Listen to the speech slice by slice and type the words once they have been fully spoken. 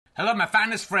Hello, my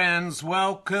finest friends.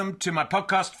 Welcome to my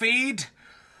podcast feed,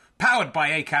 powered by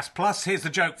Acast Plus. Here's the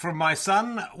joke from my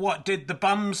son. What did the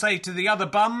bum say to the other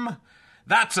bum?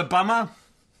 That's a bummer.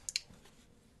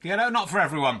 You know, not for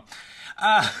everyone.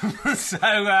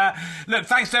 Look,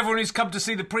 thanks to everyone who's come to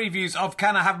see the previews of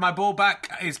Can I Have My Ball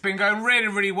Back? It's been going really,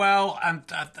 really well, and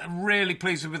I'm really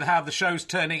pleased with how the show's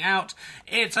turning out.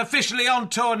 It's officially on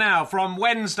tour now. From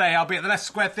Wednesday, I'll be at the Leicester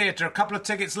Square Theatre. A couple of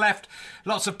tickets left.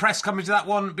 Lots of press coming to that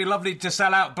one. It'd be lovely to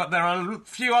sell out, but there are a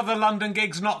few other London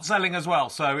gigs not selling as well.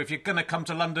 So if you're going to come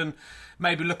to London,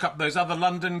 maybe look up those other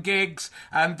London gigs.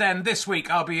 And then this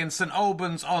week, I'll be in St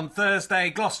Albans on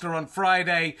Thursday, Gloucester on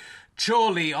Friday,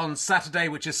 Chorley on Saturday,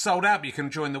 which is sold out, but you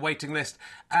can join the waiting list,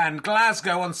 and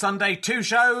Glasgow on Sunday. 2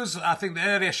 shows. I think the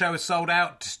earlier show is sold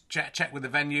out. Check with the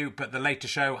venue, but the later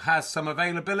show has some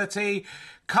availability.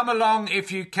 Come along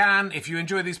if you can. If you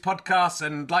enjoy these podcasts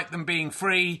and like them being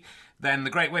free, then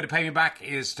the great way to pay me back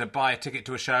is to buy a ticket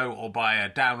to a show or buy a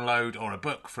download or a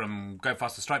book from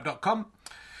gofasterstripe.com.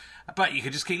 But you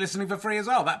can just keep listening for free as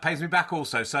well. That pays me back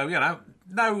also. So, you know,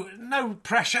 no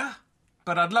pressure.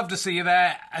 But I'd love to see you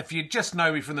there. If you just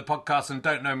know me from the podcast and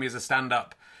don't know me as a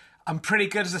stand-up, I'm pretty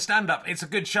good as a stand-up. It's a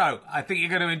good show. I think you're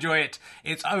going to enjoy it.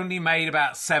 It's only made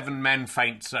about 7 men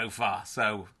faint so far.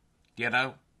 So, you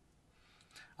know,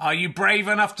 are you brave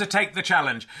enough to take the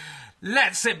challenge?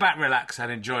 Let's sit back, relax,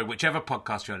 and enjoy whichever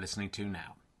podcast you're listening to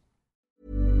now.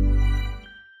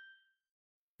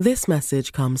 This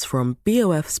message comes from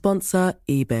BOF sponsor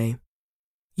eBay.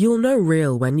 You'll know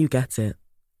real when you get it.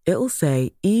 It'll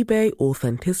say eBay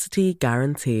Authenticity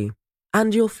Guarantee.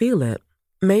 And you'll feel it.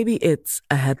 Maybe it's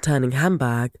a head-turning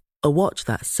handbag, a watch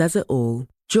that says it all,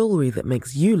 jewelry that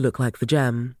makes you look like the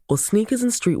gem, or sneakers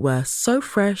and streetwear so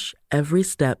fresh every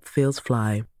step feels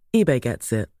fly. eBay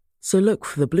gets it. So look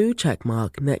for the blue check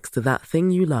mark next to that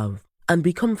thing you love. And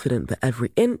be confident that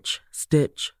every inch,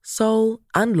 stitch, sole,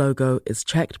 and logo is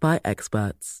checked by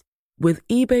experts. With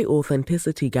eBay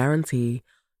Authenticity Guarantee,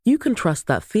 you can trust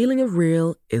that feeling of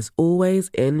real is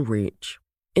always in reach.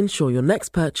 Ensure your next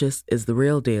purchase is the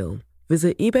real deal.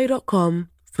 Visit eBay.com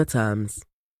for terms.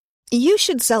 You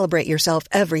should celebrate yourself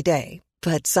every day,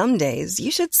 but some days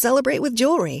you should celebrate with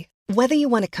jewelry. Whether you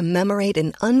want to commemorate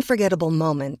an unforgettable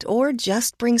moment or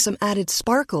just bring some added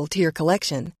sparkle to your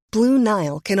collection, Blue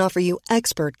Nile can offer you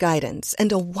expert guidance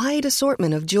and a wide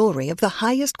assortment of jewelry of the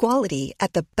highest quality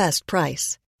at the best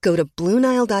price. Go to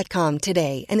BlueNile.com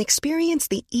today and experience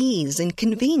the ease and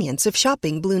convenience of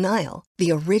shopping Blue Nile,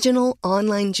 the original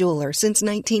online jeweler since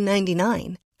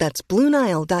 1999. That's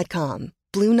BlueNile.com.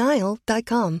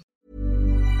 BlueNile.com.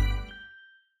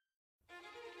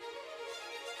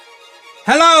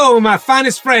 Hello, my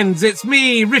finest friends. It's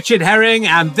me, Richard Herring,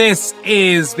 and this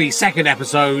is the second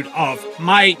episode of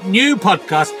my new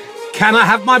podcast, Can I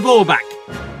Have My Ball Back?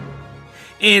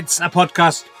 It's a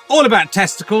podcast all about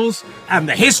testicles and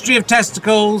the history of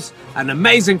testicles and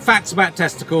amazing facts about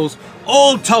testicles,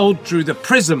 all told through the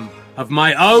prism of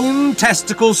my own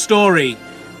testicle story.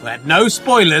 Well, no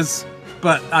spoilers,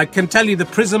 but I can tell you the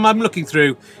prism I'm looking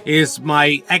through is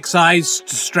my excised,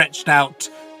 stretched out,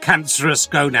 cancerous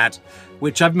gonad,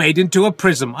 which I've made into a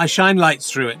prism. I shine lights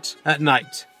through it at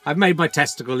night. I've made my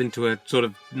testicle into a sort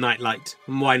of night light,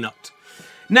 and why not?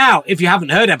 Now, if you haven't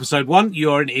heard episode 1,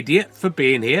 you're an idiot for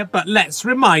being here, but let's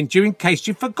remind you in case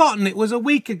you've forgotten it was a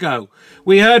week ago.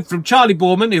 We heard from Charlie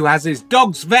Borman, who has his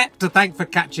dog's vet to thank for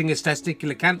catching his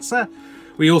testicular cancer.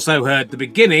 We also heard the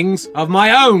beginnings of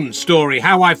my own story,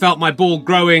 how I felt my ball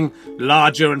growing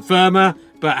larger and firmer,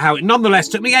 but how it nonetheless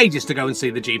took me ages to go and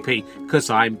see the GP, because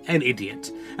I'm an idiot.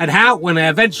 And how, when I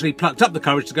eventually plucked up the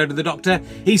courage to go to the doctor,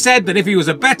 he said that if he was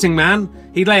a betting man,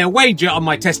 he'd lay a wager on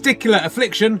my testicular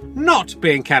affliction not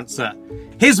being cancer.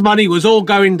 His money was all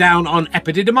going down on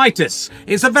epididymitis.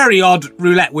 It's a very odd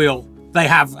roulette wheel they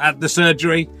have at the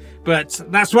surgery, but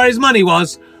that's where his money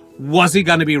was. Was he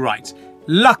going to be right?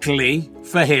 Luckily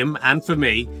for him and for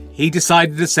me, he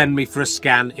decided to send me for a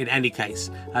scan in any case.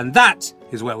 And that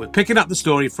is where we're picking up the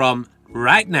story from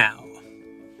right now.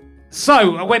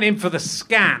 So I went in for the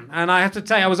scan, and I have to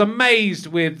tell you, I was amazed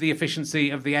with the efficiency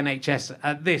of the NHS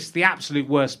at this, the absolute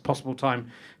worst possible time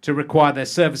to require their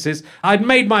services. I'd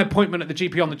made my appointment at the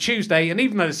GP on the Tuesday, and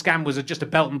even though the scan was just a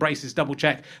belt and braces double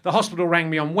check, the hospital rang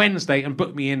me on Wednesday and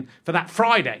booked me in for that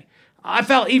Friday. I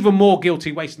felt even more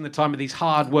guilty wasting the time of these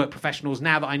hard work professionals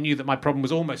now that I knew that my problem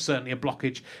was almost certainly a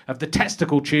blockage of the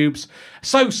testicle tubes.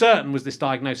 So certain was this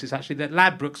diagnosis, actually, that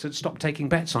Ladbrokes had stopped taking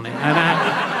bets on it and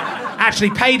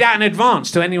actually paid out in advance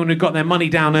to anyone who got their money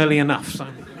down early enough. So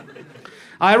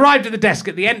I arrived at the desk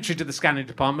at the entry to the scanning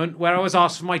department where I was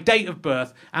asked for my date of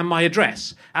birth and my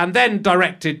address, and then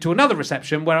directed to another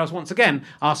reception where I was once again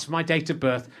asked for my date of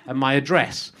birth and my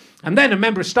address. And then a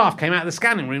member of staff came out of the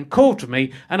scanning room, called to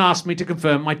me and asked me to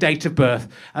confirm my date of birth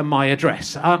and my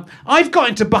address. I've got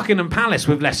into Buckingham Palace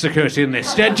with less security than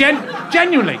this.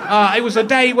 Genuinely. It was a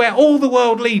day where all the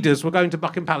world leaders were going to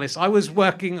Buckingham Palace. I was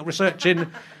researching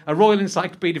a Royal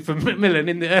Encyclopedia for Macmillan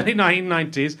in the early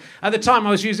 1990s. At the time, I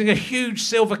was using a huge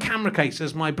silver camera case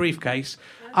as my briefcase.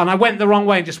 And I went the wrong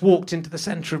way and just walked into the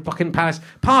centre of Buckingham Palace,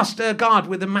 past a guard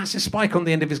with a massive spike on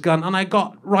the end of his gun, and I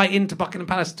got right into Buckingham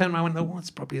Palace, turned around and went, oh,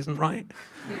 this probably isn't right.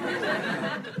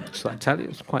 Just like I tell you, it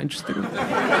was quite interesting.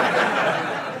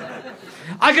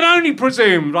 I can only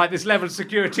presume, like, this level of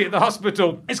security at the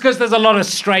hospital is because there's a lot of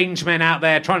strange men out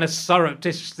there trying to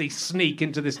surreptitiously sneak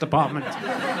into this department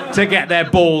to get their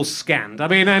balls scanned. I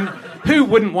mean, and who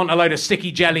wouldn't want a load of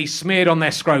sticky jelly smeared on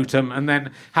their scrotum and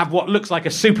then have what looks like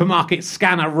a supermarket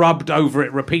scanner rubbed over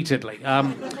it repeatedly?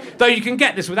 Though you can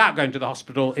get this without going to the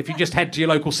hospital if you just head to your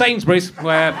local Sainsbury's,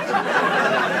 where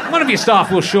one of your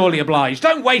staff will surely oblige.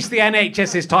 Don't waste the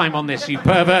NHS's time on this, you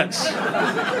perverts.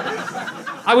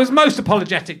 I was most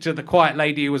apologetic to the quiet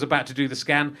lady who was about to do the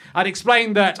scan. I'd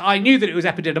explained that I knew that it was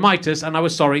epididymitis and I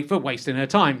was sorry for wasting her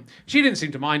time. She didn't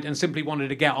seem to mind and simply wanted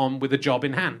to get on with the job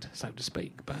in hand, so to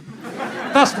speak. But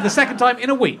thus, for the second time in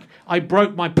a week, I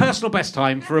broke my personal best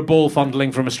time for a ball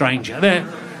fondling from a stranger.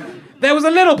 There was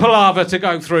a little palaver to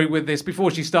go through with this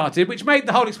before she started, which made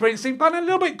the whole experience seem kind of a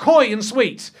little bit coy and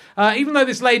sweet. Even though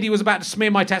this lady was about to smear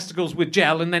my testicles with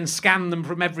gel and then scan them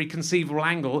from every conceivable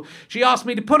angle, she asked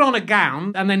me to put on a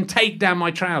gown and then take down my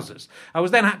trousers. I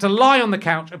was then had to lie on the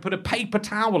couch and put a paper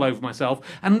towel over myself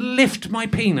and lift my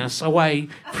penis away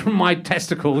from my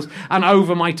testicles and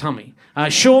over my tummy.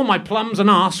 Sure, my plums and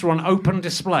arse were on open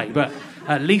display, but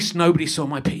at least nobody saw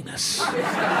my penis.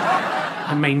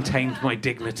 I maintained my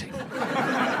dignity.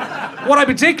 What I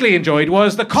particularly enjoyed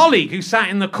was the colleague who sat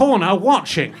in the corner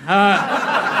watching.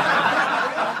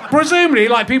 Presumably,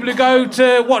 like people who go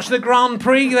to watch the Grand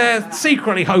Prix, they're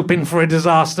secretly hoping for a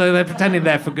disaster. They're pretending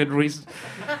they're for good reason.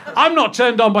 I'm not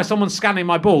turned on by someone scanning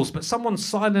my balls, but someone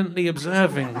silently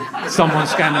observing someone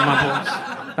scanning my balls.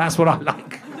 That's what I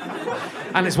like.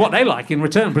 And it's what they like in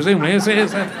return, presumably. It's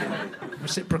a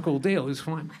reciprocal deal. It's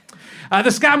fine. The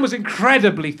scan was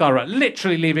incredibly thorough,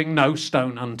 literally leaving no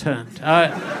stone unturned.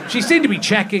 She seemed to be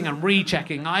checking and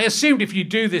rechecking. I assumed if you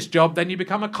do this job, then you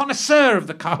become a connoisseur of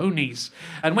the cojones.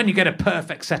 And when you get a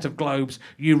perfect set of globes,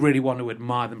 you really want to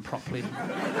admire them properly.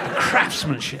 The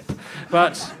craftsmanship.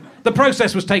 But the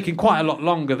process was taking quite a lot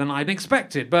longer than I'd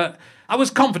expected. But I was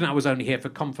confident I was only here for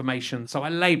confirmation, so I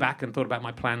lay back and thought about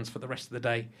my plans for the rest of the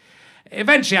day.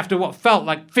 Eventually, after what felt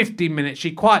like 15 minutes,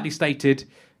 she quietly stated,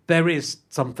 there is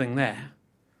something there.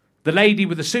 The lady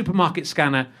with the supermarket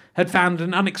scanner had found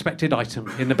an unexpected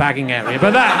item in the bagging area,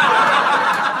 but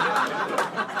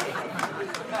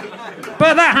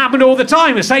that happened all the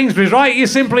time at Sainsbury's, right? You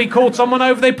simply called someone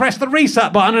over, they pressed the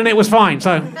reset button, and it was fine.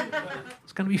 So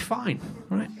it's going to be fine,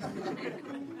 right?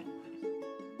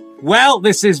 Well,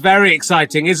 this is very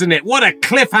exciting, isn't it? What a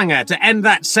cliffhanger to end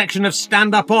that section of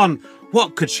Stand Up on.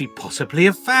 What could she possibly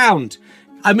have found?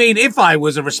 I mean, if I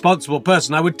was a responsible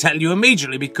person, I would tell you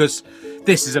immediately, because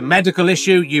this is a medical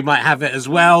issue. You might have it as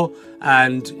well.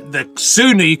 And the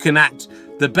sooner you can act,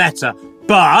 the better.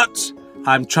 But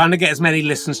I'm trying to get as many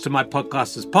listens to my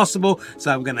podcast as possible.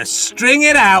 So I'm going to string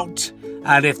it out.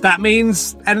 And if that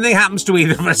means anything happens to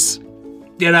either of us,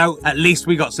 you know, at least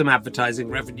we got some advertising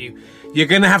revenue. You're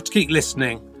going to have to keep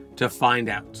listening to find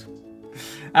out.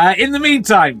 In the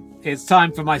meantime, it's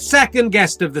time for my second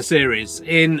guest of the series.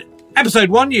 In episode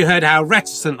 1, you heard how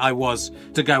reticent I was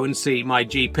to go and see my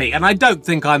GP, and I don't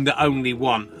think I'm the only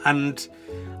one. And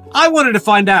I wanted to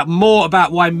find out more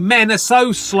about why men are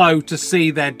so slow to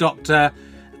see their doctor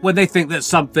when they think that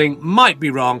something might be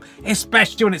wrong,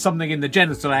 especially when it's something in the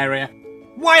genital area.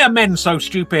 Why are men so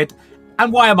stupid?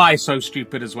 And why am I so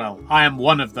stupid as well? I am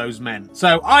one of those men.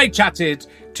 So I chatted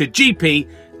to GP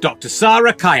Dr.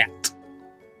 Sarah Khayat.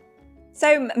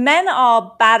 So men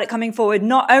are bad at coming forward,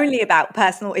 not only about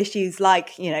personal issues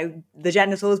like, you know, the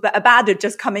genitals, but are bad at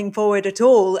just coming forward at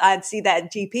all and see their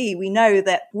GP. We know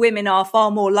that women are far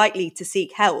more likely to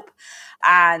seek help.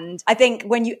 And I think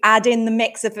when you add in the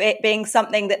mix of it being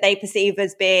something that they perceive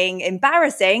as being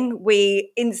embarrassing,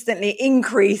 we instantly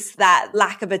increase that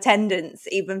lack of attendance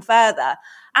even further.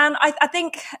 And I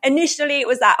think initially it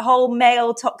was that whole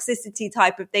male toxicity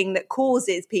type of thing that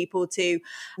causes people to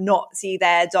not see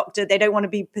their doctor. They don't want to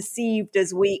be perceived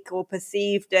as weak or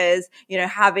perceived as, you know,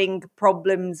 having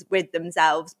problems with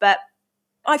themselves. But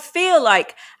I feel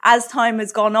like as time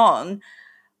has gone on,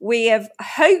 we have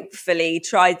hopefully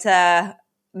tried to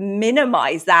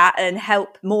minimize that and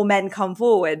help more men come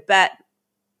forward. But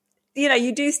you know,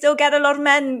 you do still get a lot of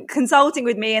men consulting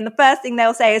with me, and the first thing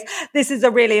they'll say is, this is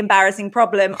a really embarrassing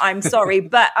problem. I'm sorry.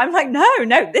 But I'm like, no,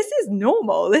 this is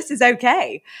normal. This is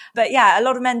okay. But yeah, a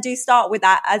lot of men do start with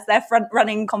that as their front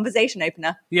running conversation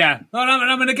opener. Yeah. Well,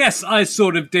 I mean, I guess I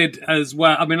sort of did as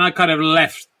well. I mean, I kind of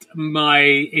left my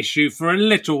issue for a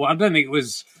little while. I don't think it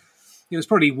was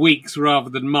probably weeks rather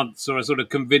than months, or I sort of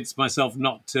convinced myself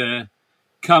not to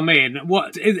come in.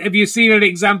 What have you seen any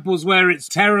examples where it's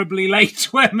terribly late,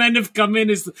 where men have come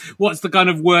in? What's the kind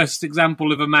of worst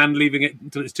example of a man leaving it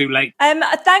until it's too late?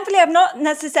 Thankfully, I've not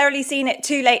necessarily seen it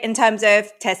too late in terms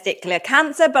of testicular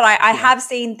cancer, but I have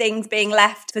seen things being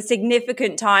left for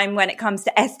significant time when it comes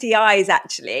to STIs.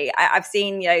 Actually, I've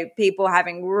seen, you know, people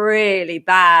having really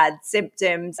bad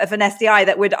symptoms of an STI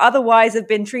that would otherwise have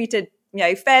been treated, you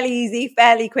know, fairly easy,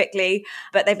 fairly quickly,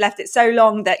 but they've left it so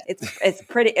long that it's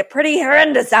pretty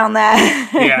horrendous down there.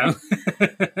 Yeah.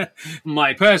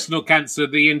 My personal cancer,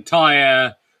 the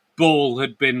entire ball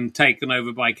had been taken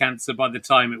over by cancer by the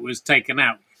time it was taken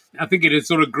out. I think it had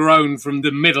sort of grown from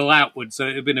the middle outward, so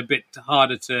it had been a bit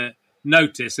harder to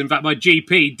notice. In fact, my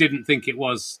GP didn't think it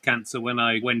was cancer when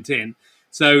I went in.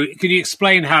 So can you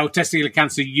explain how testicular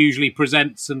cancer usually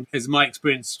presents, and is my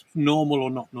experience normal or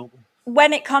not normal?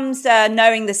 When it comes to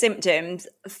knowing the symptoms,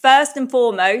 first and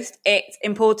foremost, it's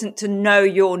important to know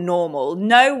you're normal.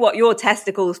 Know what your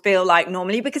testicles feel like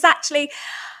normally, because actually,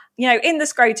 you know, in the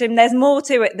scrotum, there's more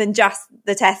to it than just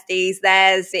the testes.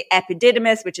 There's the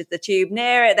epididymis, which is the tube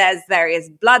near it. There's various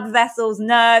blood vessels,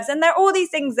 nerves, and there are all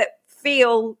these things that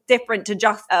feel different to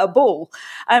just a ball.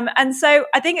 And so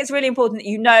I think it's really important that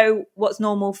you know what's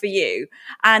normal for you,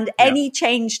 and any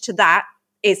change to that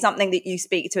is something that you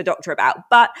speak to a doctor about.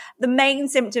 But the main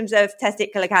symptoms of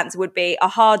testicular cancer would be a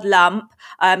hard lump,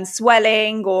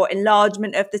 swelling or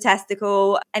enlargement of the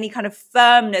testicle, any kind of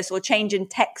firmness or change in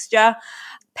texture,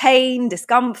 pain,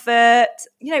 discomfort,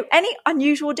 you know, any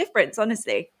unusual difference,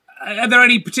 honestly. Are there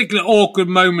any particular awkward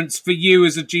moments for you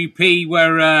as a GP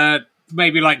where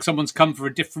maybe like someone's come for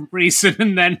a different reason,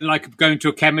 and then like going to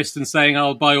a chemist and saying,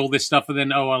 I'll buy all this stuff, and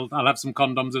then, I'll have some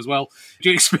condoms as well? Do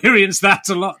you experience that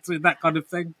a lot, that kind of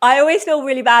thing? I always feel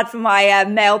really bad for my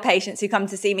male patients who come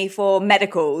to see me for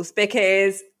medicals,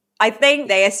 because I think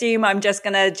they assume I'm just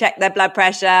going to check their blood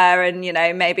pressure and, you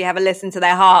know, maybe have a listen to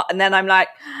their heart. And then I'm like,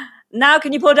 now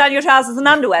can you pull down your trousers and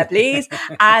underwear, please?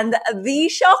 And the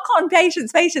shock on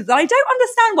patients' faces, I don't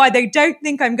understand why they don't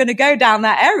think I'm going to go down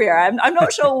that area. I'm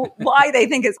not sure why they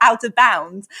think it's out of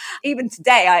bounds. Even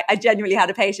today, I genuinely had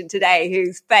a patient today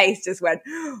whose face just went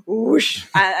whoosh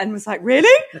and was like, really?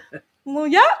 Well,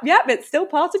 yeah, it's still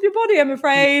part of your body, I'm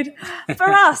afraid. For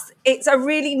us, it's a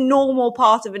really normal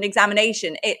part of an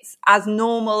examination. It's as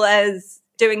normal as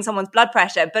doing someone's blood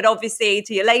pressure, but obviously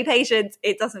to your lay patients,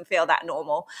 it doesn't feel that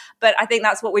normal. But I think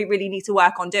that's what we really need to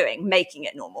work on doing, making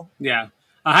it normal. Yeah.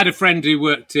 I had a friend who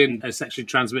worked in a sexually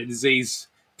transmitted disease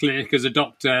clinic as a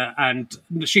doctor, and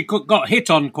she got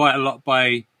hit on quite a lot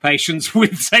by patients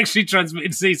with sexually transmitted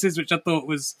diseases, which I thought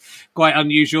was quite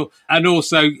unusual, and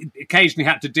also occasionally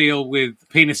had to deal with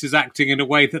penises acting in a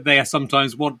way that they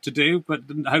sometimes want to do, but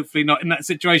hopefully not in that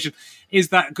situation. Is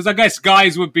that because I guess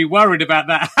guys would be worried about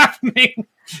that happening?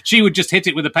 She would just hit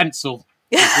it with a pencil.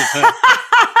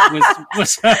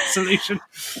 Was her solution.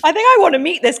 I think I want to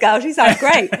meet this girl. She sounds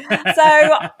great. So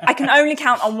I can only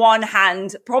count on one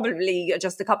hand, probably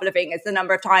just a couple of fingers, the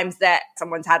number of times that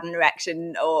someone's had an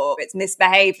erection or it's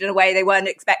misbehaved in a way they weren't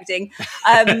expecting.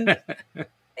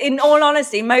 In all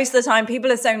honesty, most of the time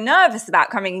people are so nervous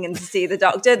about coming in to see the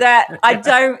doctor that I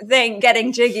don't think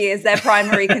getting jiggy is their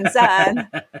primary concern.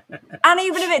 And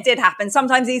even if it did happen,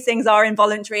 sometimes these things are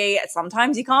involuntary.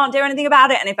 Sometimes you can't do anything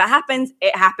about it. And if it happens,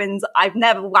 it happens. I've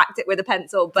never whacked it with a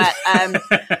pencil, but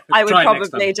I would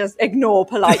probably just ignore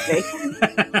politely.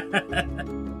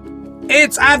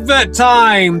 It's advert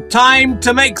time! Time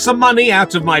to make some money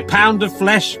out of my pound of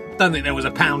flesh. Don't think there was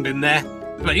a pound in there,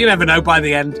 but you never know by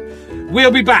the end. We'll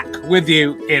be back with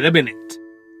you in a minute.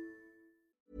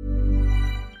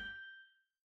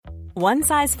 One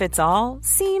size fits all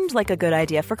seemed like a good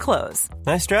idea for clothes.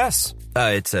 Nice dress.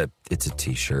 It's a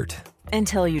t-shirt.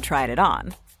 Until you tried it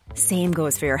on. Same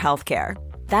goes for your healthcare.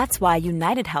 That's why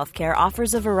United Healthcare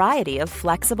offers a variety of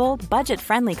flexible,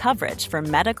 budget-friendly coverage for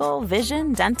medical,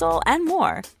 vision, dental, and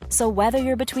more. So whether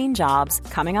you're between jobs,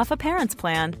 coming off a parent's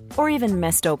plan, or even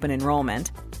missed open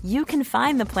enrollment, you can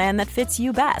find the plan that fits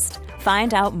you best.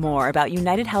 Find out more about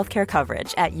United Healthcare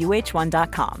coverage at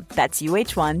UH1.com. That's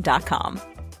UH1.com.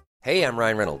 Hey, I'm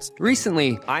Ryan Reynolds.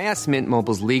 Recently, I asked Mint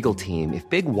Mobile's legal team if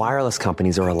big wireless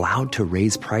companies are allowed to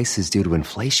raise prices due to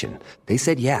inflation. They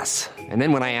said yes. And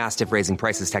then when I asked if raising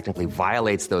prices technically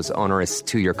violates those onerous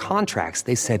two-year contracts,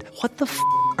 they said, "What the f***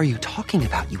 are you talking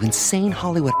about, you insane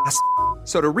Hollywood ass?"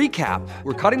 So to recap,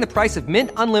 we're cutting the price of Mint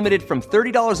Unlimited from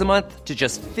 $30 a month to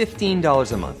just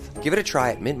 $15 a month. Give it a try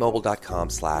at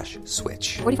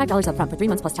mintmobile.com/switch. $45 up front for 3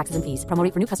 months plus taxes and fees. Promo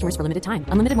rate for new customers for limited time.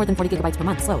 Unlimited more than 40 gigabytes per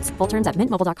month. Slows full terms at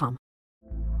mintmobile.com.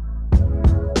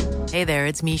 Hey there,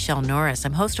 it's Michelle Norris.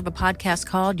 I'm host of a podcast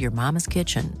called Your Mama's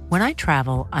Kitchen. When I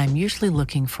travel, I'm usually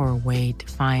looking for a way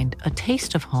to find a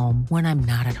taste of home when I'm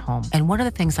not at home. And one of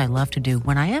the things I love to do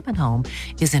when I am at home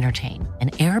is entertain.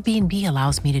 And Airbnb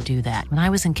allows me to do that. When I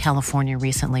was in California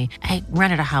recently, I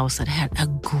rented a house that had a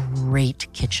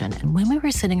great kitchen. And when we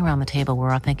were sitting around the table, we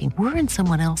were all thinking, we're in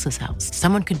someone else's house.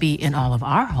 Someone could be in all of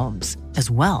our homes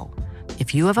as well.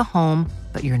 If you have a home,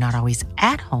 but you're not always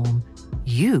at home,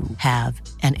 you have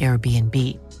an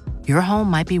Airbnb. Your home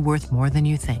might be worth more than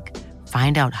you think.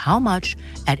 Find out how much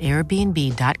at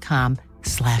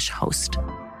airbnb.com/host.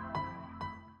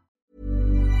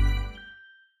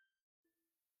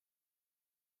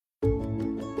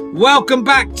 Welcome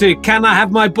back to Can I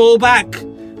Have My Ball Back?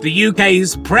 The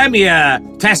UK's premier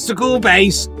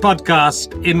testicle-based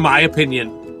podcast, in my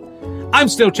opinion. I'm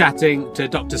still chatting to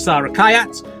Dr. Sarah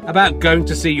Kayat about going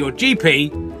to see your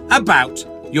GP about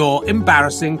your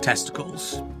embarrassing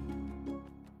testicles.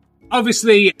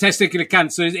 Obviously, testicular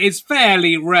cancer is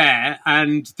fairly rare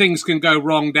and things can go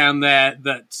wrong down there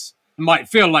that might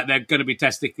feel like they're going to be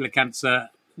testicular cancer.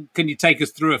 Can you take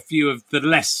us through a few of the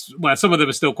less, well, some of them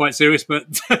are still quite serious, but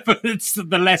it's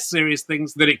the less serious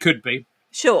things that it could be?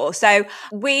 Sure. So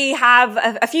we have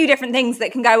a few different things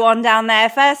that can go on down there.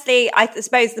 Firstly, I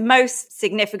suppose the most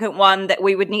significant one that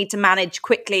we would need to manage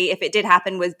quickly if it did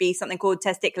happen would be something called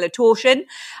testicular torsion,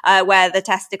 where the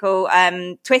testicle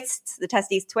twists, the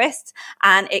testes twist,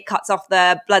 and it cuts off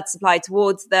the blood supply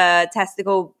towards the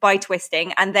testicle by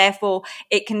twisting. And therefore,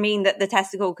 it can mean that the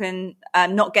testicle can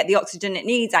not get the oxygen it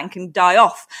needs and can die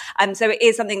off. So it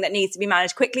is something that needs to be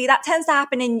managed quickly. That tends to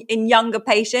happen in younger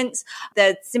patients.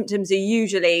 The symptoms are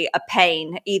usually a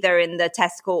pain either in the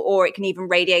testicle or it can even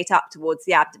radiate up towards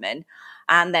the abdomen,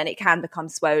 and then it can become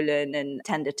swollen and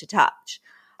tender to touch.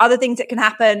 Other things that can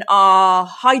happen are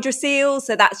hydrocele.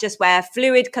 So that's just where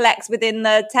fluid collects within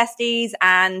the testes,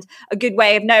 and a good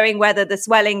way of knowing whether the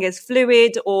swelling is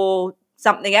fluid or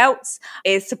something else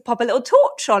is to pop a little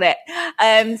torch on it.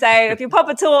 So if you pop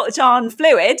a torch on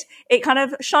fluid, it kind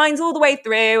of shines all the way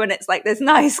through and it's like this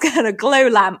nice kind of glow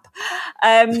lamp.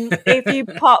 If you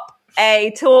pop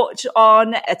a torch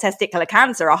on a testicular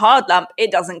cancer, a hard lump, it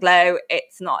doesn't glow,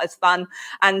 it's not as fun.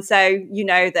 And so you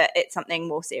know that it's something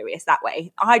more serious that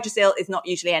way. A hydrocele is not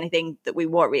usually anything that we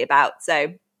worry about.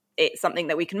 So it's something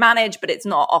that we can manage, but it's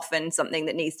not often something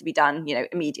that needs to be done,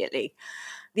 immediately.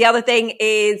 The other thing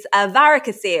is a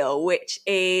varicocele, which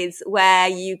is where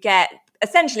you get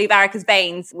essentially varicose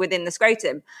veins within the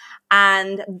scrotum.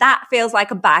 And that feels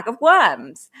like a bag of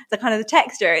worms. The kind of the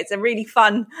texture, it's a really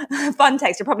fun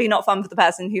texture. Probably not fun for the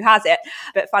person who has it,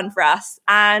 but fun for us.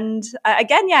 And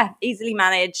again, easily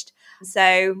managed.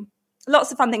 So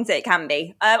lots of fun things that it can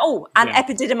be.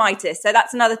 Epididymitis. So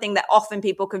that's another thing that often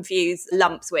people confuse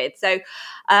lumps with. So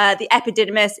the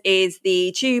epididymis is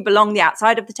the tube along the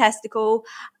outside of the testicle,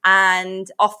 and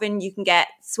often you can get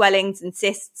swellings and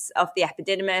cysts of the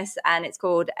epididymis, and it's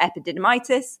called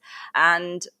epididymitis.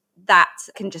 And that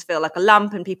can just feel like a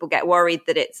lump and people get worried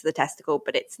that it's the testicle,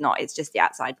 but it's not. It's just the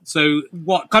outside. So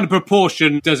what kind of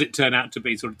proportion does it turn out to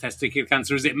be sort of testicular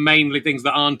cancer? Is it mainly things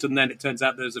that aren't and then it turns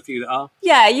out there's a few that are?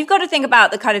 Yeah, you've got to think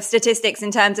about the kind of statistics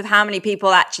in terms of how many people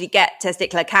actually get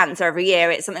testicular cancer every year.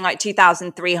 It's something like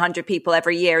 2,300 people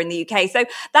every year in the UK. So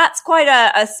that's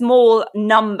quite a small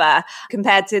number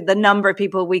compared to the number of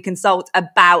people we consult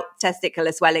about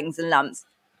testicular swellings and lumps.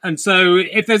 And so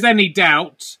if there's any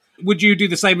doubt, would you do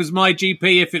the same as my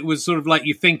GP if it was sort of like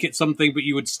you think it's something, but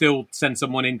you would still send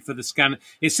someone in for the scan?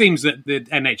 It seems that the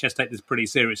NHS take this pretty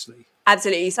seriously.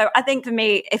 Absolutely. So I think for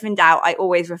me, if in doubt, I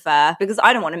always refer because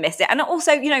I don't want to miss it. And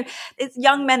also, it's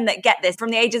young men that get this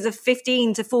from the ages of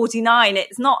 15 to 49.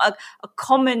 It's not a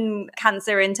common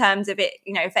cancer in terms of it,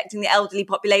 affecting the elderly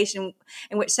population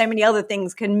in which so many other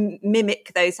things can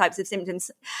mimic those types of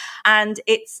symptoms. And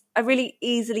it's a really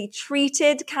easily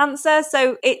treated cancer.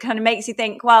 So it kind of makes you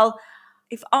think, well,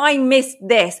 if I missed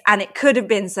this and it could have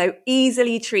been so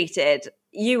easily treated,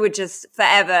 you would just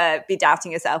forever be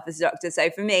doubting yourself as a doctor. So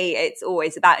for me, it's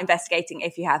always about investigating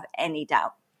if you have any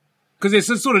doubt. Because it's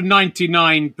a sort of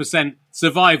 99%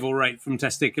 survival rate from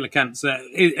testicular cancer.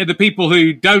 Are the people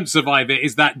who don't survive it,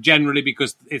 is that generally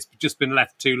because it's just been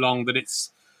left too long that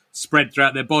it's spread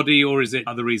throughout their body, or is it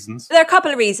other reasons? There are a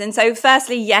couple of reasons. So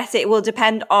firstly, yes, it will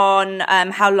depend on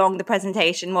how long the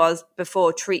presentation was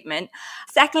before treatment.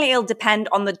 Secondly, it'll depend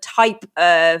on the type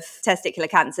of testicular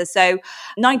cancer. So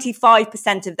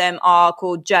 95% of them are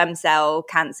called germ cell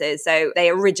cancers. So they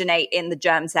originate in the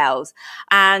germ cells.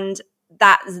 And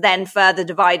that's then further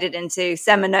divided into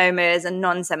seminomas and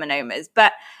non-seminomas.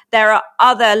 But there are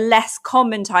other less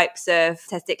common types of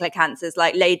testicular cancers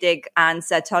like Leydig and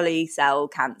Sertoli cell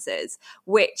cancers,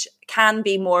 which can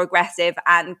be more aggressive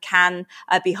and can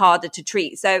be harder to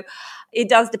treat. So it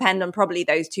does depend on probably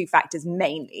those two factors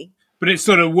mainly. But it's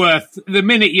sort of worth, the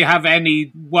minute you have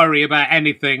any worry about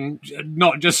anything,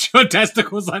 not just your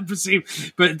testicles, I presume,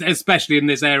 but especially in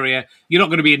this area, you're not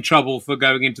going to be in trouble for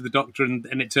going into the doctor and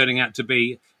it turning out to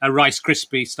be a Rice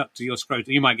Krispie stuck to your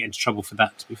scrotum. You might get into trouble for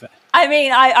that, to be fair. I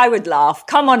mean, I would laugh.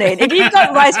 Come on in. If you've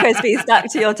got Rice Krispies stuck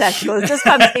to your testicles, just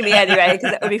come see me anyway,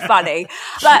 because it would be funny.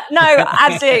 But no,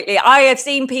 absolutely. I have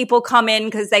seen people come in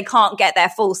because they can't get their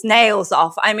false nails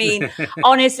off. I mean,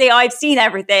 honestly, I've seen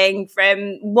everything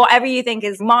from whatever you think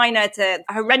is minor to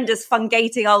horrendous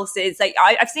fungating ulcers. Like,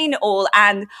 I've seen it all,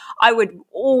 and I would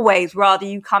always rather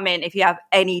you come in if you have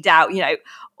any doubt. You know,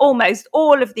 almost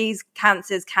all of these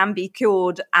cancers can be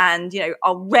cured and, you know,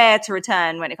 are rare to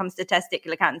return when it comes to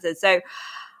testicular cancers. So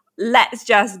let's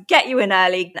just get you in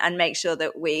early and make sure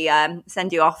that we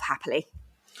send you off happily.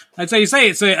 And so you say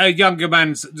it's a younger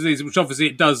man's disease, which obviously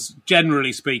it does,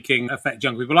 generally speaking, affect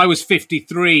young people. I was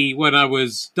 53 when I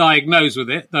was diagnosed with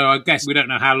it, though I guess we don't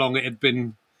know how long it had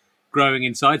been growing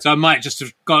inside. So I might just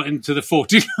have got into the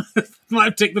 49, might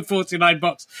have ticked the 49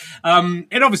 box.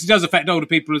 It obviously does affect older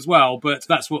people as well, but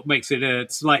that's what makes it a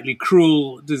slightly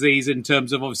cruel disease in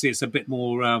terms of, obviously, it's a bit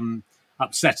more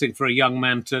upsetting for a young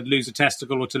man to lose a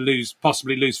testicle or to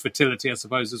possibly lose fertility, I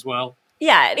suppose, as well.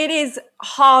 Yeah, it is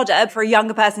harder for a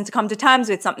younger person to come to terms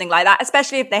with something like that,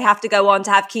 especially if they have to go on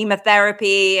to have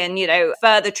chemotherapy and, you know,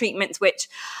 further treatments, which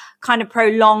kind of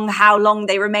prolong how long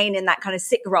they remain in that kind of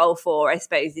sick role for, I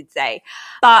suppose you'd say.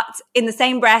 But in the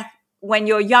same breath, when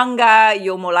you're younger,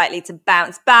 you're more likely to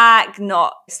bounce back,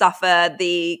 not suffer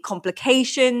the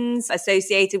complications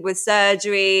associated with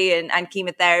surgery and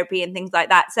chemotherapy and things like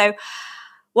that. So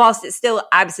whilst it's still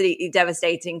absolutely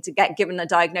devastating to get given a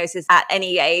diagnosis at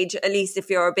any age, at least if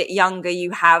you're a bit younger,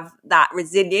 you have that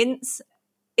resilience.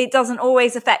 It doesn't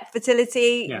always affect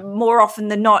fertility. Yeah. More often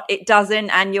than not, it doesn't.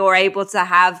 And you're able to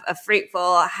have a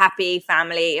fruitful, happy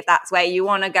family if that's where you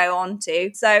want to go on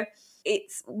to. So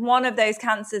it's one of those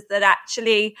cancers that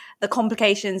actually the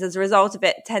complications as a result of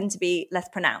it tend to be less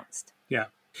pronounced. Yeah.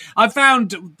 I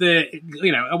found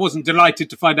I wasn't delighted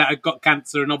to find out I got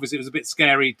cancer, and obviously it was a bit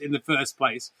scary in the first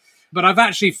place. But I've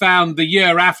actually found the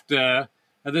year after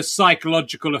the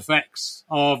psychological effects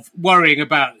of worrying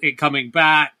about it coming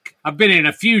back. I've been in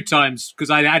a few times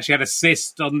because I actually had a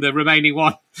cyst on the remaining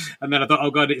one. And then I thought, oh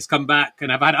God, it's come back.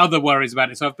 And I've had other worries about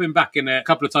it. So I've been back in a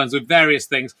couple of times with various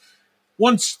things.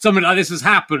 Once something like this has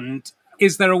happened,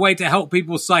 is there a way to help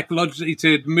people psychologically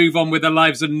to move on with their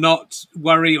lives and not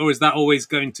worry, or is that always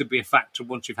going to be a factor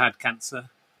once you've had cancer?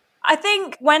 I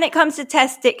think when it comes to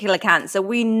testicular cancer,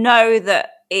 we know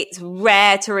that it's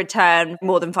rare to return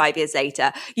more than 5 years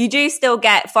later. You do still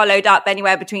get followed up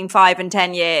anywhere between 5 and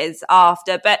 10 years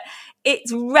after, but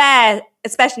it's rare,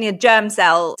 especially a germ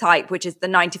cell type, which is the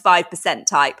 95%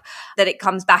 type, that it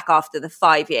comes back after the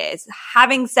 5 years.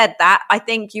 Having said that, I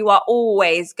think you are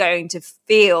always going to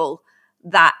feel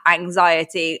that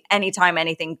anxiety anytime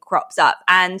anything crops up.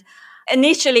 And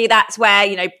initially, that's where,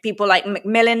 you know, people like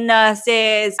Macmillan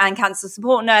nurses and cancer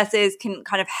support nurses can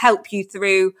kind of help you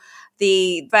through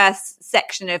the first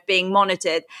section of being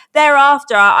monitored.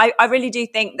 Thereafter, I really do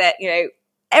think that, you know,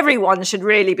 everyone should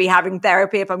really be having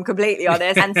therapy, if I'm completely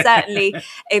honest. And certainly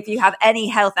if you have any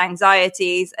health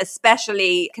anxieties,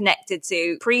 especially connected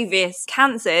to previous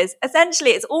cancers,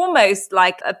 essentially it's almost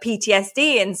like a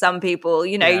PTSD in some people.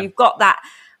 You know, You've got that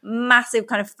massive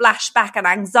kind of flashback and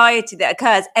anxiety that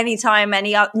occurs anytime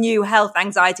any new health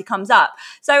anxiety comes up.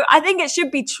 So I think it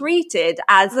should be treated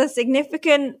as a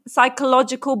significant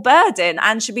psychological burden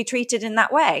and should be treated in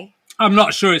that way. I'm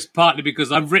not sure it's partly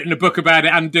because I've written a book about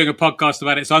it and doing a podcast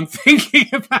about it, so I'm thinking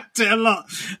about it a lot.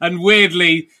 And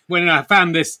weirdly, when I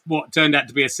found this, what turned out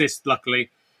to be a cyst, luckily,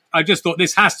 I just thought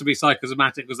this has to be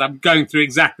psychosomatic because I'm going through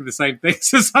exactly the same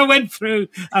things as I went through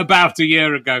about a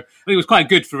year ago. It was quite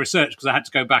good for research because I had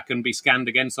to go back and be scanned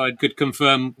again so I could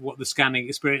confirm what the scanning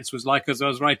experience was like as I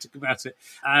was writing about it.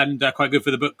 And quite good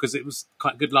for the book because it was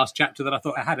quite a good last chapter that I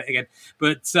thought I had it again.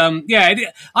 But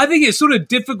I think it's sort of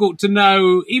difficult to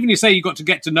know, even you say you got to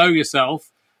get to know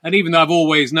yourself, and even though I've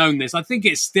always known this, I think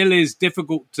it still is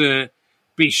difficult to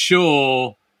be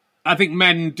sure. I think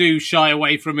men do shy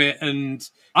away from it, and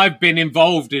I've been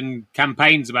involved in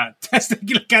campaigns about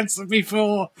testicular cancer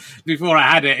before I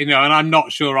had it, and I'm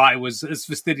not sure I was as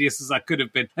fastidious as I could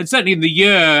have been. And certainly in the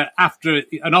year after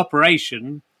an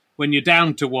operation, when you're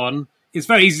down to one, it's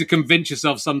very easy to convince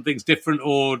yourself something's different,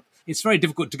 or it's very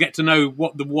difficult to get to know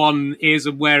what the one is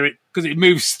and where because it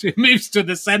moves to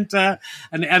the centre.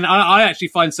 And I actually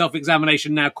find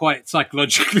self-examination now quite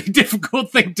psychologically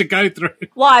difficult thing to go through.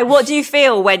 Why? What do you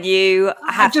feel when you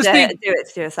have to do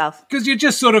it to yourself? Because you're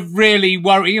just sort of really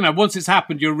worried. Once it's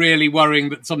happened, you're really worrying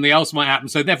that something else might happen.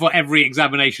 So therefore, every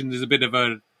examination is a bit of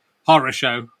a horror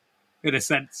show, in a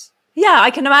sense. Yeah,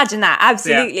 I can imagine that.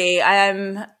 Absolutely.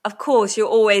 Yeah. Of course, you're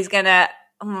always going to,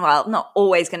 well, not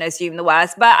always going to assume the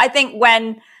worst, but I think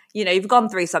when, you've gone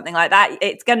through something like that,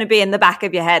 it's going to be in the back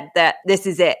of your head that this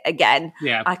is it again.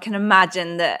 Yeah. I can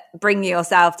imagine that bringing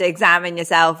yourself to examine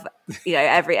yourself,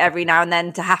 every now and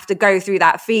then, to have to go through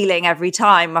that feeling every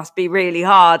time must be really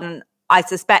hard. And I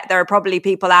suspect there are probably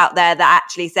people out there that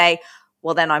actually say,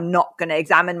 well, then I'm not going to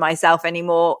examine myself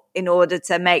anymore in order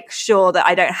to make sure that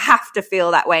I don't have to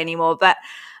feel that way anymore. But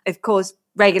of course,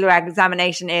 regular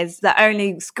examination is the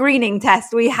only screening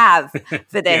test we have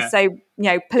for this. Yeah.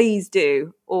 So, please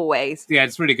do, always. Yeah,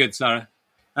 it's really good, Sarah.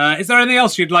 Is there anything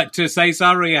else you'd like to say,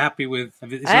 Sarah? Are you happy with?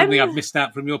 Is there anything I've missed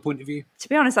out from your point of view? To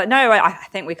be honest, no, I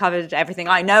think we covered everything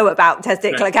I know about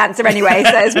testicular cancer anyway,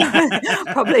 so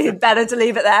it's probably better to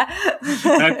leave it there.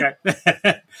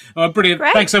 Okay. Well, brilliant.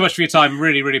 Great. Thanks so much for your time.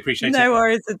 Really, really appreciate it. No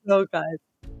worries at all, guys.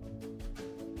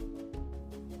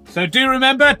 So do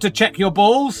remember to check your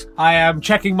balls. I am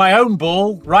checking my own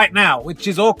ball right now, which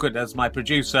is awkward as my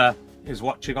producer is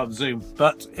watching on Zoom.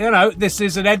 But, this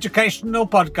is an educational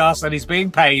podcast and he's being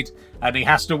paid and he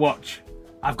has to watch.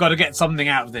 I've got to get something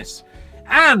out of this.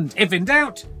 And if in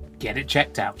doubt, get it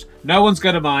checked out. No one's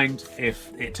going to mind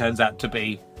if it turns out to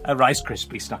be a Rice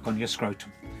Krispie stuck on your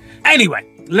scrotum. Anyway,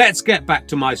 let's get back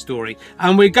to my story.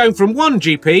 And we're going from one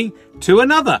GP to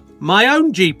another, my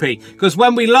own GP. Because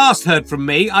when we last heard from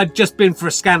me, I'd just been for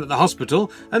a scan at the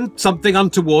hospital and something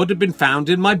untoward had been found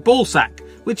in my ballsack,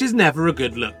 which is never a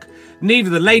good look. Neither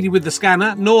the lady with the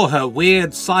scanner nor her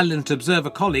weird, silent observer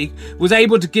colleague was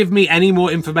able to give me any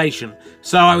more information.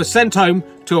 So I was sent home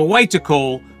to await a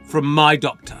call from my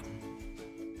doctor.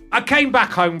 I came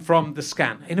back home from the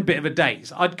scan in a bit of a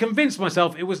daze. I'd convinced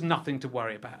myself it was nothing to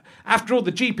worry about. After all,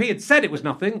 the GP had said it was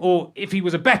nothing, or if he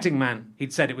was a betting man,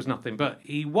 he'd said it was nothing, but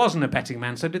he wasn't a betting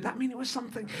man, so did that mean it was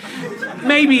something?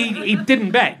 Maybe he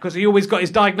didn't bet, because he always got his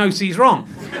diagnoses wrong.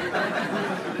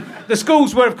 The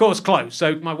schools were, of course, closed,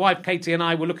 so my wife Katie and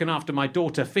I were looking after my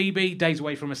daughter Phoebe, days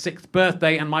away from her 6th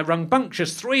birthday, and my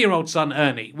rambunctious 3-year-old son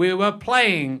Ernie. We were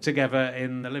playing together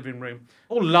in the living room,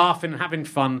 all laughing and having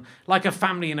fun, like a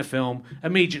family in a film,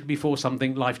 immediately before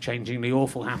something life-changingly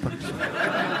awful happened.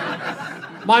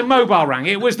 My mobile rang.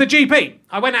 It was the GP.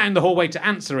 I went out in the hallway to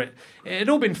answer it. It had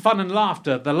all been fun and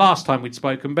laughter the last time we'd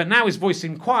spoken, but now his voice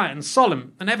seemed quiet and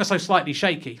solemn and ever so slightly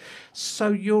shaky. So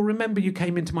you'll remember you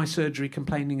came into my surgery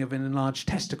complaining of an enlarged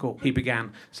testicle, he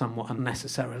began, somewhat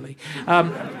unnecessarily.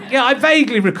 Yeah, I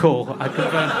vaguely recall. I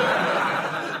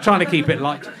confirm. Trying to keep it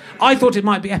light. I thought it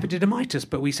might be epididymitis,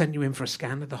 but we sent you in for a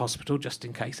scan at the hospital just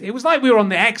in case. It was like we were on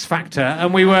the X Factor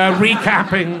and we were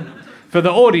recapping for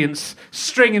the audience,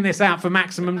 stringing this out for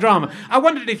maximum drama. I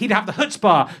wondered if he'd have the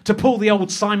chutzpah to pull the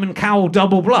old Simon Cowell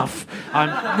double bluff.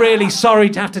 I'm really sorry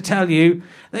to have to tell you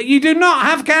that you do not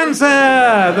have cancer.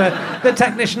 The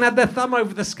technician had their thumb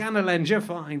over the scanner lens. You're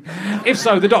fine. If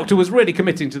so, the doctor was really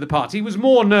committing to the part. He was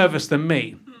more nervous than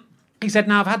me. He said,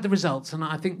 now, I've had the results, and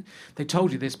I think they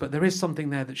told you this, but there is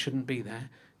something there that shouldn't be there.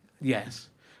 Yes.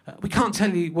 We can't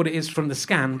tell you what it is from the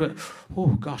scan, but, oh,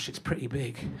 gosh, it's pretty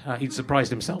big. He'd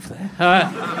surprised himself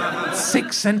there.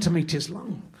 6 centimetres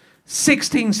long.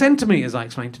 16 centimetres, I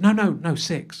explained. No,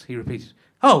 6, he repeated.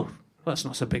 Oh, well, that's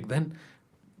not so big then.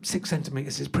 6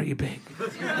 centimetres is pretty big.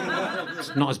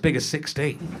 It's not as big as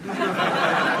 16.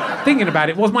 Thinking about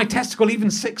it, was my testicle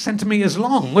even 6 centimetres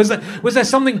long? Was there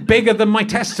something bigger than my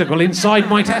testicle inside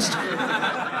my testicle?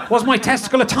 Was my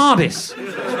testicle a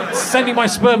TARDIS, sending my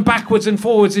sperm backwards and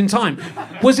forwards in time?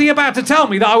 Was he about to tell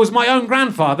me that I was my own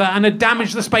grandfather and had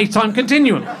damaged the space-time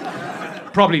continuum?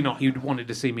 Probably not. You'd wanted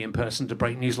to see me in person to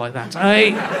break news like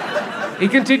that. He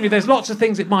continued, there's lots of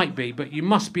things it might be, but you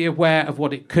must be aware of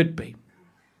what it could be.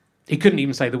 He couldn't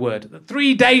even say the word.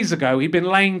 3 days ago, he'd been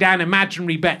laying down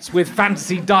imaginary bets with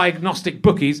fantasy diagnostic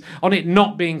bookies on it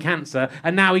not being cancer,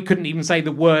 and now he couldn't even say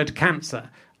the word cancer.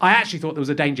 I actually thought there was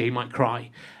a danger he might cry.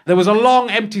 There was a long,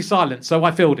 empty silence, so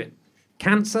I filled it.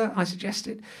 Cancer, I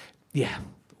suggested? Yeah.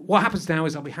 What happens now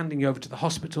is I'll be handing you over to the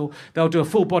hospital. They'll do a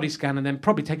full body scan and then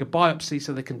probably take a biopsy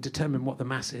so they can determine what the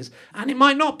mass is. And it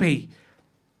might not be.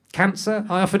 Cancer?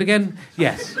 I offered again.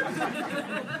 Yes.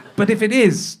 But if it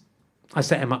is... I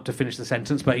set him up to finish the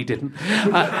sentence, but he didn't.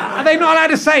 Are they not allowed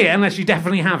to say it unless you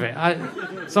definitely have it?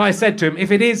 So I said to him,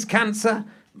 if it is cancer,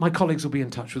 my colleagues will be in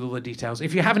touch with all the details.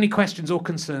 If you have any questions or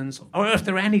concerns, or if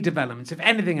there are any developments, if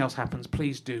anything else happens,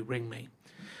 please do ring me.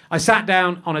 I sat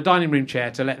down on a dining room chair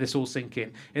to let this all sink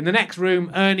in. In the next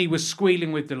room, Ernie was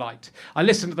squealing with delight. I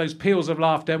listened to those peals of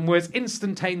laughter and was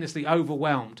instantaneously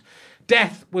overwhelmed.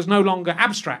 Death was no longer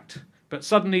abstract, but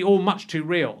suddenly all much too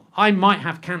real. I might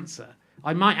have cancer.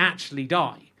 I might actually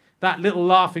die. That little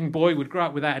laughing boy would grow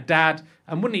up without a dad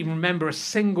and wouldn't even remember a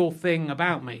single thing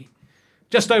about me.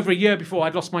 Just over a year before,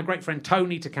 I'd lost my great friend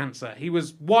Tony to cancer. He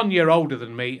was 1 year older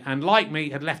than me and, like me,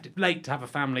 had left it late to have a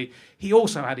family. He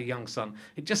also had a young son.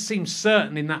 It just seemed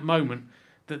certain in that moment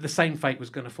that the same fate was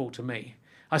going to fall to me.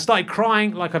 I started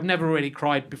crying like I've never really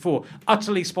cried before,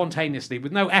 utterly spontaneously,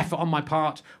 with no effort on my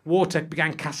part. Water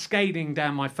began cascading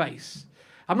down my face.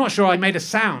 I'm not sure I made a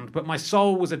sound, but my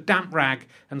soul was a damp rag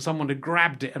and someone had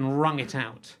grabbed it and wrung it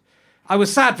out. I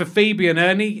was sad for Phoebe and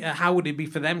Ernie. How would it be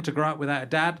for them to grow up without a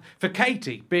dad? For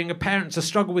Katie, being a parent to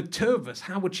struggle with two of us,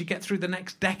 how would she get through the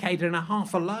next decade and a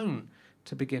half alone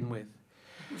to begin with?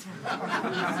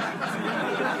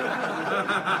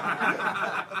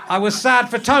 I was sad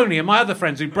for Tony and my other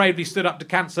friends who bravely stood up to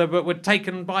cancer but were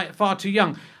taken by it far too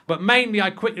young. But mainly I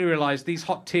quickly realised these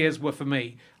hot tears were for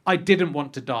me. I didn't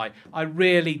want to die. I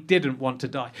really didn't want to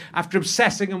die. After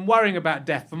obsessing and worrying about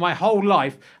death for my whole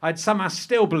life, I'd somehow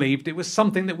still believed it was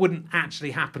something that wouldn't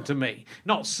actually happen to me.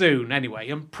 Not soon,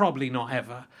 anyway, and probably not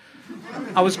ever.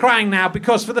 I was crying now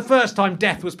because for the first time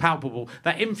death was palpable,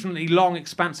 that infinitely long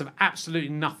expanse of absolutely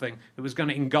nothing that was going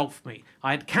to engulf me. I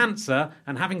had cancer,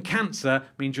 and having cancer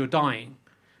means you're dying.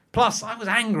 Plus, I was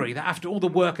angry that after all the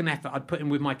work and effort I'd put in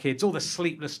with my kids, all the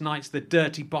sleepless nights, the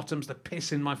dirty bottoms, the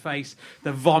piss in my face,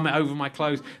 the vomit over my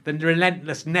clothes, the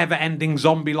relentless, never-ending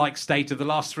zombie-like state of the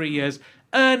last 3 years,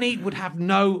 Ernie would have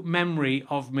no memory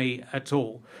of me at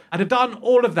all. I'd have done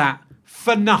all of that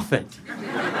for nothing.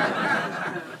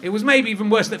 It was maybe even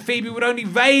worse that Phoebe would only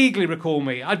vaguely recall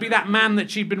me. I'd be that man that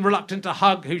she'd been reluctant to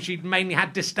hug, who she'd mainly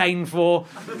had disdain for.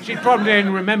 She'd probably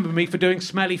only remember me for doing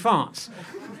smelly farts.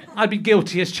 I'd be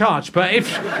guilty as charged, but if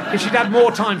she'd had more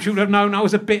time, she would have known I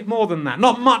was a bit more than that.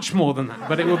 Not much more than that,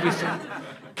 but it would be...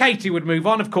 Katie would move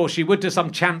on, of course she would, to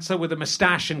some chancer with a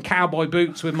moustache and cowboy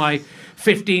boots with my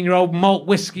 15-year-old malt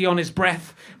whiskey on his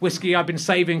breath. Whiskey I'd been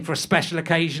saving for a special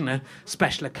occasion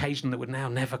that would now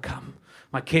never come.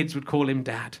 My kids would call him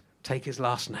Dad, take his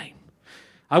last name.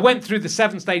 I went through the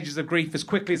 7 stages of grief as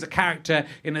quickly as a character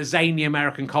in a zany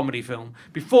American comedy film.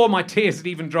 Before my tears had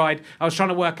even dried, I was trying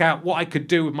to work out what I could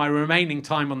do with my remaining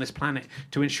time on this planet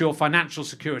to ensure financial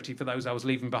security for those I was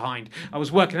leaving behind. I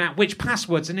was working out which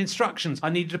passwords and instructions I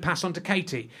needed to pass on to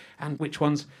Katie, and which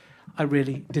ones I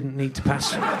really didn't need to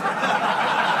pass.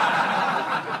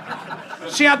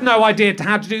 She had no idea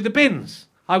how to do the bins.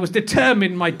 I was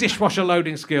determined my dishwasher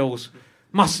loading skills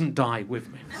mustn't die with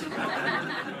me.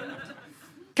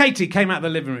 Katie came out of the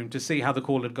living room to see how the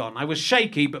call had gone. I was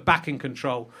shaky but back in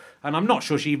control, and I'm not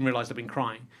sure she even realised I'd been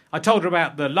crying. I told her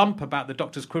about the lump, about the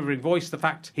doctor's quivering voice, the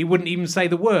fact he wouldn't even say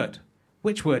the word.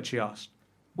 Which word, she asked.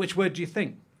 Which word do you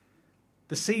think?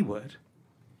 The C word?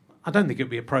 I don't think it would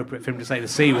be appropriate for him to say the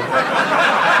C word.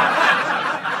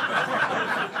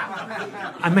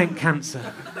 I meant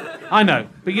cancer. I know,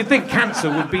 but you'd think cancer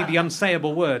would be the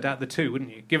unsayable word out of the two,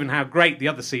 wouldn't you? Given how great the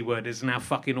other C word is and how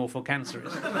fucking awful cancer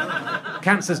is.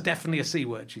 Cancer's definitely a C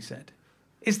word, she said.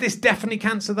 Is this definitely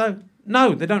cancer, though?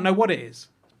 No, they don't know what it is.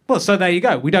 Well, so there you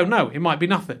go. We don't know. It might be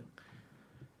nothing.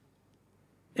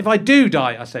 If I do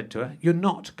die, I said to her, you're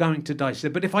not going to die. She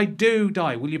said, but if I do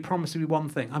die, will you promise me one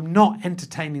thing? I'm not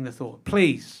entertaining the thought.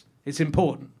 Please. It's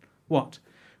important. What?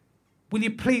 Will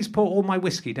you please pour all my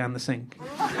whiskey down the sink?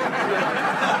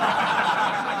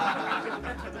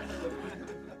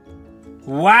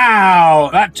 Wow,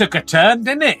 that took a turn,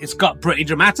 didn't it? It's got pretty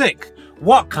dramatic.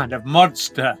 What kind of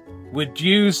monster would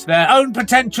use their own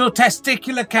potential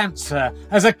testicular cancer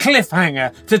as a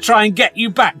cliffhanger to try and get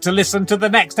you back to listen to the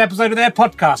next episode of their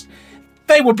podcast?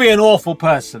 They would be an awful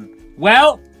person.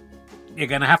 Well, you're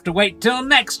going to have to wait till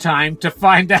next time to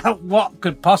find out what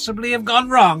could possibly have gone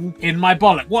wrong in my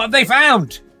bollock. What have they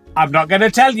found? I'm not going to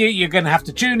tell you. You're going to have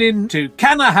to tune in to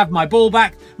Can I Have My Ball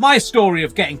Back? My story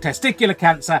of getting testicular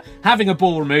cancer, having a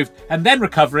ball removed, and then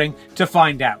recovering to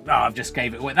find out. Oh, I've just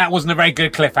gave it away. That wasn't a very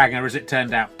good cliffhanger, as it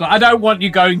turned out. But I don't want you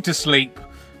going to sleep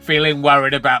feeling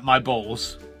worried about my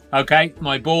balls. Okay?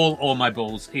 My ball or my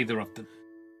balls, either of them.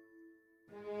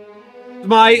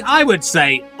 My, I would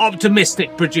say,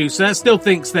 optimistic producer still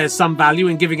thinks there's some value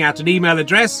in giving out an email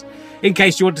address in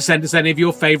case you want to send us any of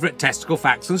your favourite testicle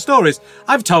facts and stories.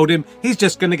 I've told him he's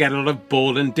just going to get a lot of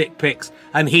ball and dick pics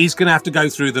and he's going to have to go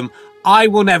through them. I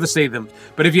will never see them.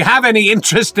 But if you have any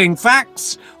interesting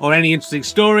facts or any interesting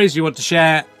stories you want to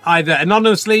share either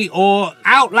anonymously or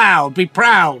out loud, be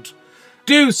proud,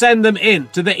 do send them in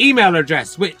to the email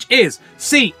address, which is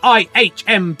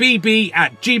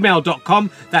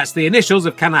cihmbb@gmail.com. That's the initials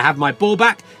of Can I Have My Ball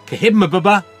Back?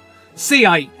 Kahibmababa.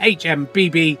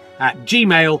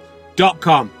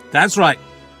 cihmbb@gmail.com. That's right.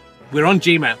 We're on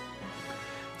Gmail.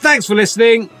 Thanks for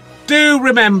listening. Do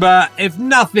remember, if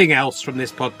nothing else from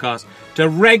this podcast, to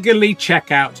regularly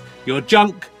check out your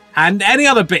junk and any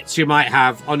other bits you might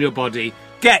have on your body.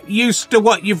 Get used to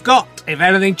what you've got. If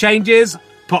anything changes,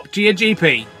 pop to your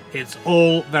GP. It's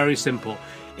all very simple.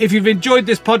 If you've enjoyed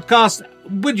this podcast,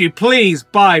 would you please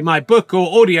buy my book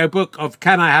or audiobook of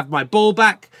Can I Have My Ball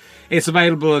Back? It's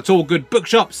available at all good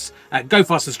bookshops, at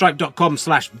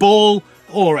gofasterstripe.com/ball,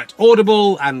 or at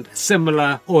Audible and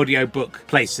similar audiobook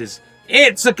places.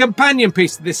 It's a companion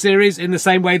piece to this series in the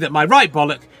same way that my right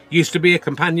bollock used to be a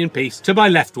companion piece to my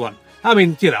left one. I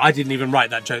mean, I didn't even write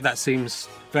that joke. That seems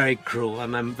very cruel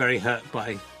and I'm very hurt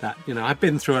by that. I've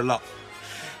been through a lot.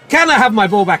 Can I Have My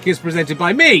Ball Back is presented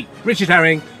by me, Richard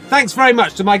Herring. Thanks very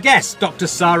much to my guest, Dr.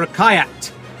 Sarah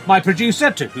Kayat. My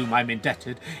producer, to whom I'm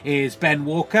indebted, is Ben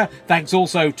Walker. Thanks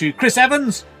also to Chris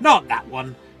Evans, not that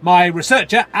one. My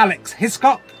researcher, Alex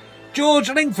Hiscock. George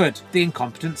Lingford, the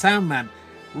incompetent sound man.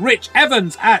 Rich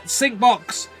Evans at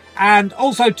Syncbox. And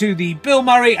also to the Bill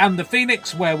Murray and the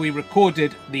Phoenix, where we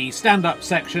recorded the stand-up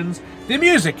sections. The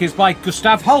music is by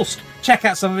Gustav Holst. Check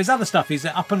out some of his other stuff. He's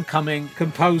an up-and-coming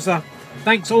composer.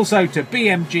 Thanks also to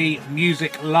BMG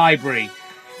Music Library.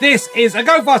 This is a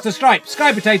Go Faster Stripe,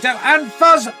 Sky Potato and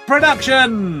Fuzz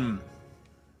production.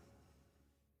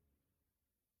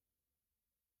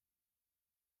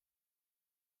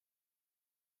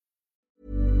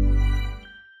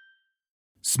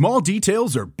 Small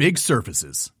details are big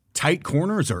surfaces. Tight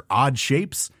corners are odd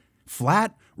shapes.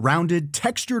 Flat, rounded,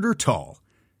 textured, or tall.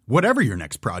 Whatever your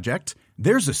next project,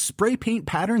 there's a spray paint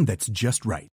pattern that's just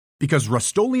right. Because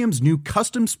Rust-Oleum's new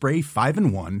Custom Spray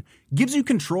 5-in-1 gives you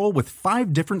control with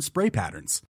 5 different spray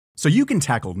patterns. So you can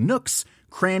tackle nooks,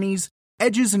 crannies,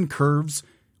 edges, and curves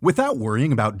without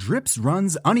worrying about drips,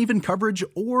 runs, uneven coverage,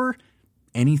 or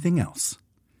anything else.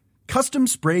 Custom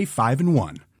Spray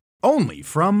 5-in-1. Only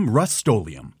from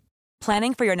Rust-Oleum.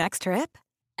 Planning for your next trip?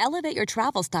 Elevate your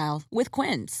travel style with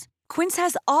Quince. Quince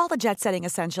has all the jet-setting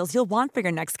essentials you'll want for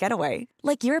your next getaway,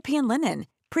 like European linen,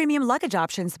 premium luggage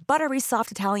options, buttery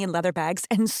soft Italian leather bags,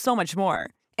 and so much more.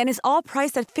 And is all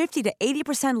priced at 50 to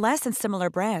 80% less than similar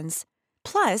brands.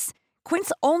 Plus,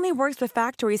 Quince only works with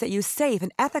factories that use safe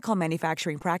and ethical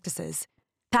manufacturing practices.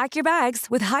 Pack your bags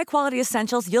with high-quality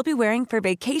essentials you'll be wearing for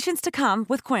vacations to come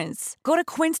with Quince. Go to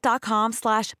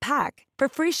quince.com/pack for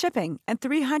free shipping and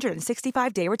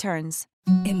 365-day returns.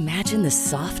 Imagine the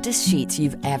softest sheets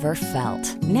you've ever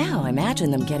felt. Now imagine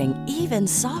them getting even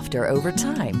softer over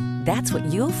time. That's what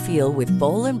you'll feel with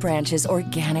Boll & Branch's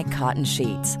organic cotton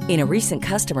sheets. In a recent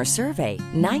customer survey,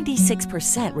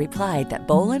 96% replied that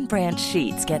Boll & Branch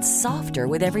sheets get softer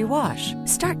with every wash.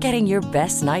 Start getting your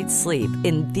best night's sleep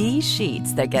in these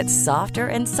sheets that get softer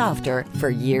and softer for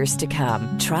years to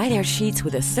come. Try their sheets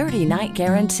with a 30-night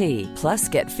guarantee. Plus,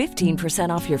 get 15%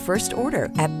 off your first order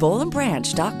at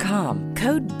bollandbranch.com.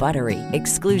 Code BUTTERY.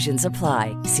 Exclusions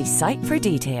apply. See site for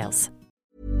details.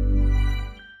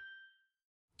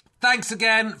 Thanks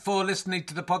again for listening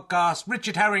to the podcast.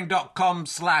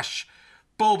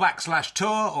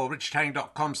 richardherring.com/ballback/tour or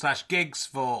richardherring.com/gigs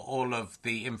for all of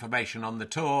the information on the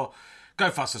tour.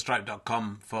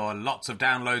 GoFasterStripe.com for lots of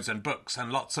downloads and books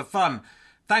and lots of fun.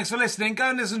 Thanks for listening.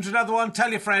 Go and listen to another one. Tell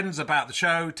your friends about the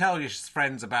show. Tell your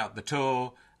friends about the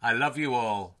tour. I love you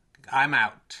all. I'm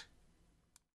out.